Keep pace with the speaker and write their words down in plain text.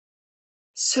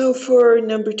So for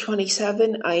number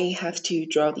 27, I have to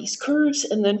draw these curves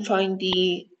and then find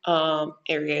the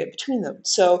area between them.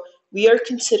 So we are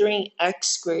considering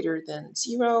x greater than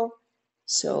 0.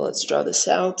 So let's draw this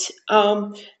out.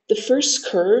 The first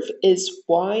curve is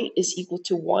y is equal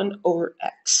to 1 over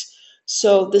x.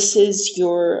 So this is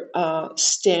your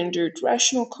standard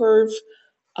rational curve.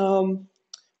 Um,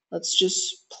 let's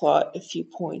just plot a few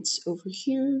points over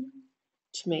here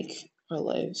to make our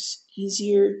lives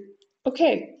easier.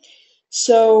 Okay,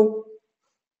 so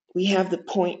we have the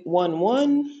point 1,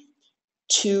 1,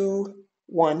 2,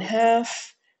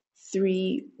 1/2,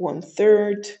 3,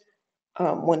 1/3,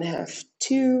 1/2,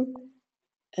 2,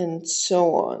 and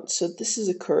so on. So this is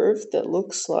a curve that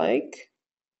looks like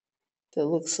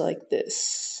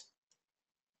this.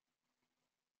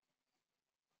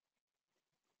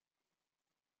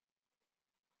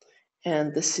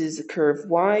 And this is the curve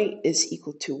y is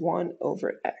equal to 1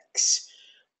 over x.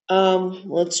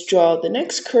 Let's draw the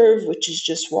next curve, which is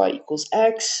just y equals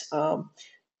x.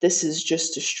 This is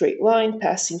just a straight line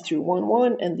passing through 1,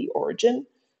 1 and the origin.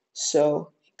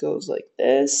 So it goes like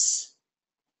this.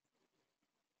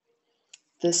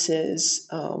 This is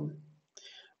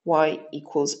y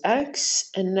equals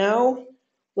x. And now,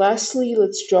 lastly,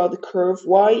 let's draw the curve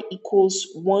y equals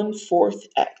 1/4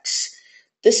 x.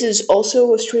 This is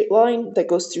also a straight line that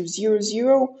goes through 0,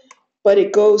 0, but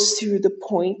it goes through the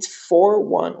point 4,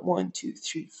 1, 1, 2,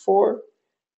 3, 4,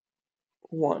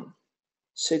 1.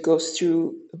 So it goes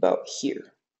through about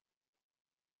here.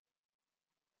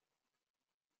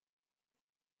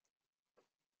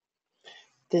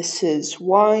 This is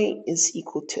y is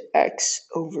equal to x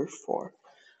over 4.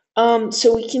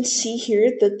 So we can see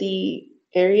here that the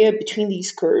area between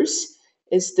these curves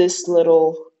is this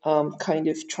little kind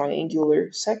of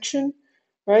triangular section,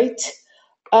 right?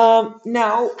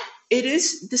 Now,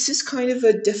 this is kind of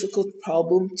a difficult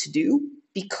problem to do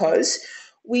because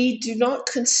we do not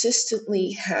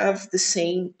consistently have the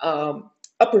same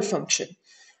upper function.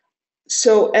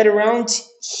 So at around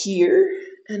here,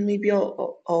 and maybe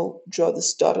I'll draw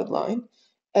this dotted line,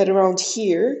 at around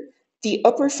here, the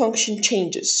upper function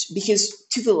changes because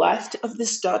to the left of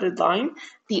this dotted line,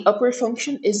 the upper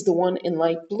function is the one in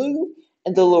light blue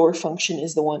and the lower function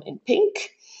is the one in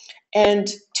pink. And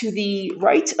to the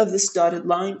right of this dotted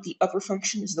line, the upper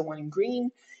function is the one in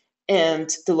green and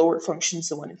the lower function is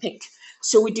the one in pink.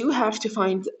 So we do have to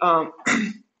find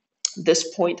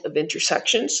this point of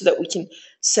intersection so that we can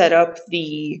set up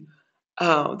the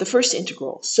first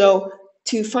integral. So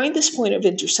to find this point of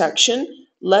intersection,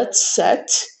 let's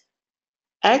set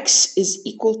x is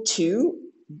equal to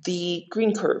the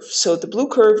green curve. So the blue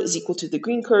curve is equal to the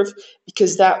green curve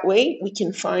because that way we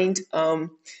can find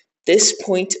this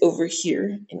point over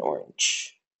here in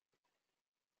orange,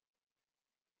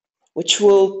 which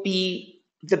will be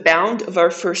the bound of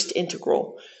our first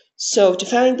integral. So to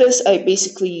find this, I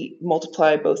basically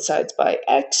multiply both sides by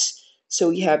x. So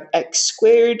we have x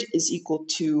squared is equal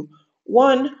to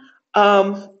 1.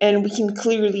 And we can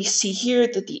clearly see here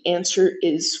that the answer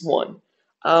is 1.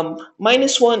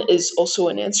 Minus 1 is also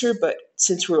an answer, but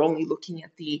since we're only looking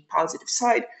at the positive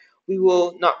side, we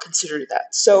will not consider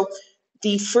that. So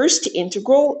the first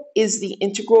integral is the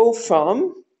integral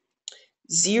from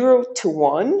 0 to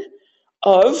 1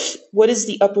 of what is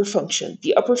the upper function?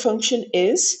 The upper function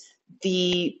is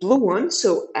the blue one,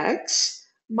 so x,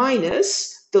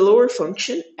 minus the lower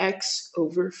function, x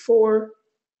over 4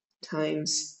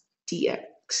 times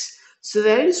dx. So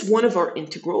that is one of our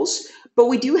integrals, but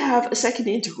we do have a second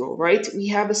integral, right? We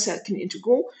have a second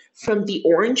integral from the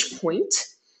orange point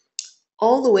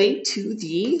all the way to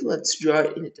the, let's draw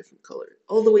it in a different color,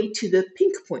 all the way to the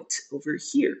pink point over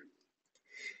here.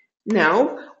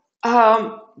 Now,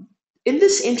 in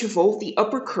this interval, the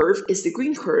upper curve is the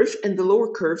green curve and the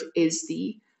lower curve is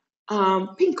the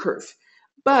pink curve.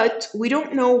 But we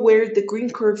don't know where the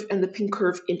green curve and the pink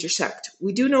curve intersect.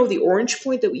 We do know the orange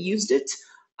point that we used it,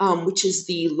 which is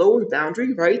the lower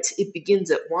boundary, right? It begins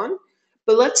at 1.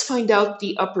 But let's find out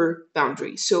the upper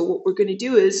boundary. So what we're going to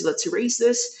do is let's erase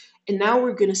this. And now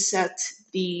we're going to set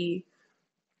the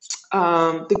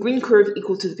green curve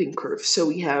equal to the pink curve. So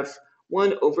we have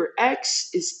 1 over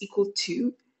x is equal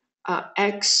to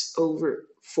x over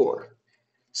 4.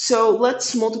 So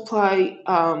let's multiply,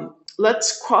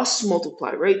 let's cross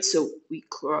multiply, right? So we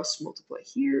cross multiply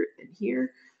here and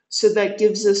here. So that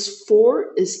gives us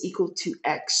 4 is equal to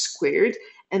x squared,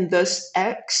 and thus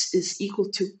x is equal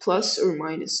to plus or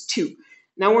minus 2.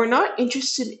 Now we're not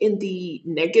interested in the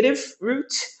negative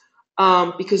root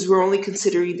because we're only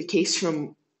considering the case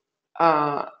from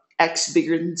x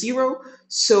bigger than 0.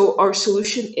 So our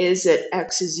solution is that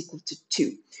x is equal to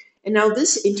 2. And now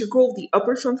this integral, the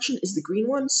upper function is the green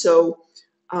one, so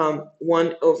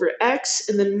 1 over x,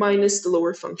 and then minus the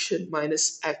lower function,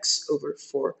 minus x over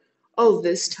 4. All of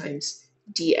this times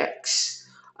dx.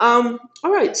 All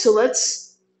right, so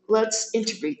let's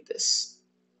integrate this.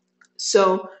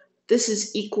 So this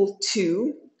is equal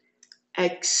to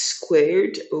x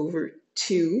squared over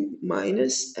 2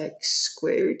 minus x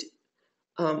squared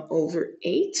over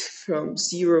 8 from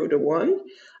 0 to 1.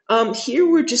 Here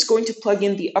we're just going to plug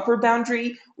in the upper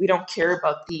boundary. We don't care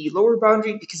about the lower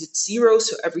boundary because it's 0,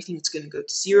 so everything is going to go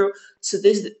to 0. So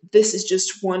this is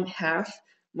just 1/2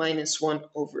 minus 1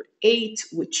 over 8,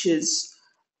 which is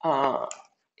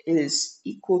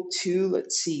equal to,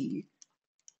 let's see,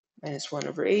 minus 1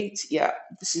 over 8. Yeah,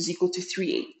 this is equal to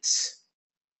 3/8.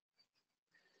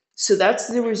 So that's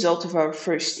the result of our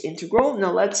first integral.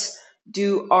 Now let's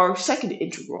do our second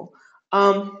integral.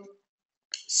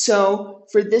 So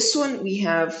for this one, we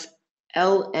have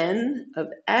ln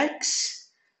of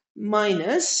x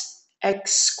minus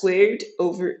x squared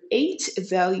over 8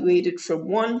 evaluated from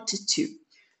 1 to 2.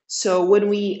 So when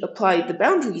we apply the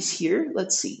boundaries here,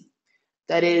 let's see.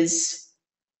 That is,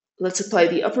 let's apply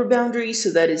the upper boundary. So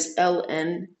that is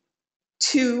ln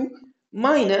 2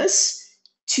 minus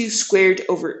 2 squared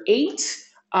over 8.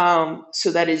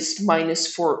 So that is minus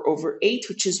 4 over 8,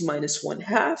 which is minus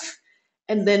 1/2.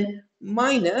 And then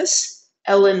minus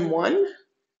ln 1,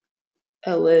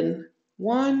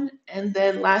 and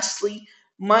then lastly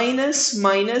minus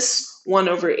 1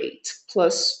 over 8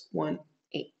 plus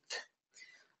 1/8.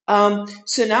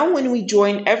 So now when we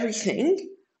join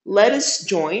everything, let us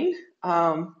join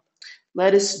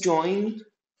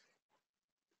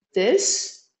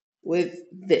this with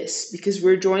this because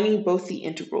we're joining both the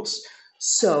integrals.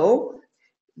 So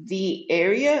the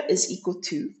area is equal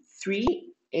to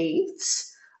 3/8.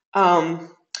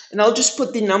 And I'll just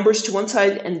put the numbers to one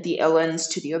side and the ln's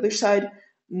to the other side,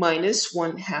 minus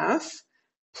 1/2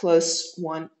 plus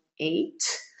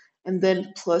 1/8, and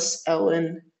then plus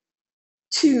ln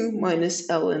 2 minus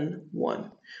ln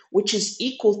 1, which is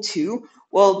equal to,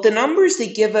 well, the numbers, they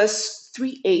give us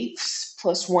 3/8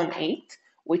 plus 1/8,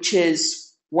 which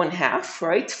is 1/2,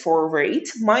 right? 4 over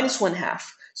 8, minus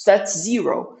 1/2. So that's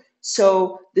 0.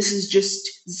 So this is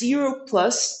just 0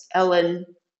 plus ln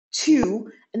 2,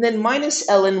 and then minus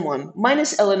ln 1.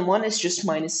 Minus ln 1 is just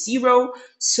minus 0.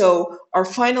 So our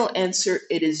final answer,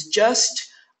 it is just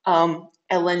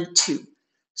ln 2.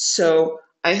 So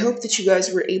I hope that you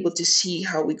guys were able to see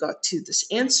how we got to this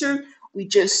answer. We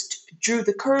just drew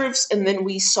the curves, and then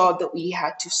we saw that we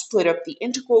had to split up the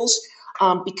integrals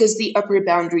because the upper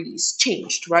boundaries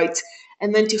changed, right?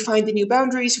 And then to find the new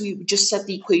boundaries, we just set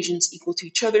the equations equal to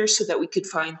each other so that we could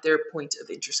find their point of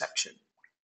intersection.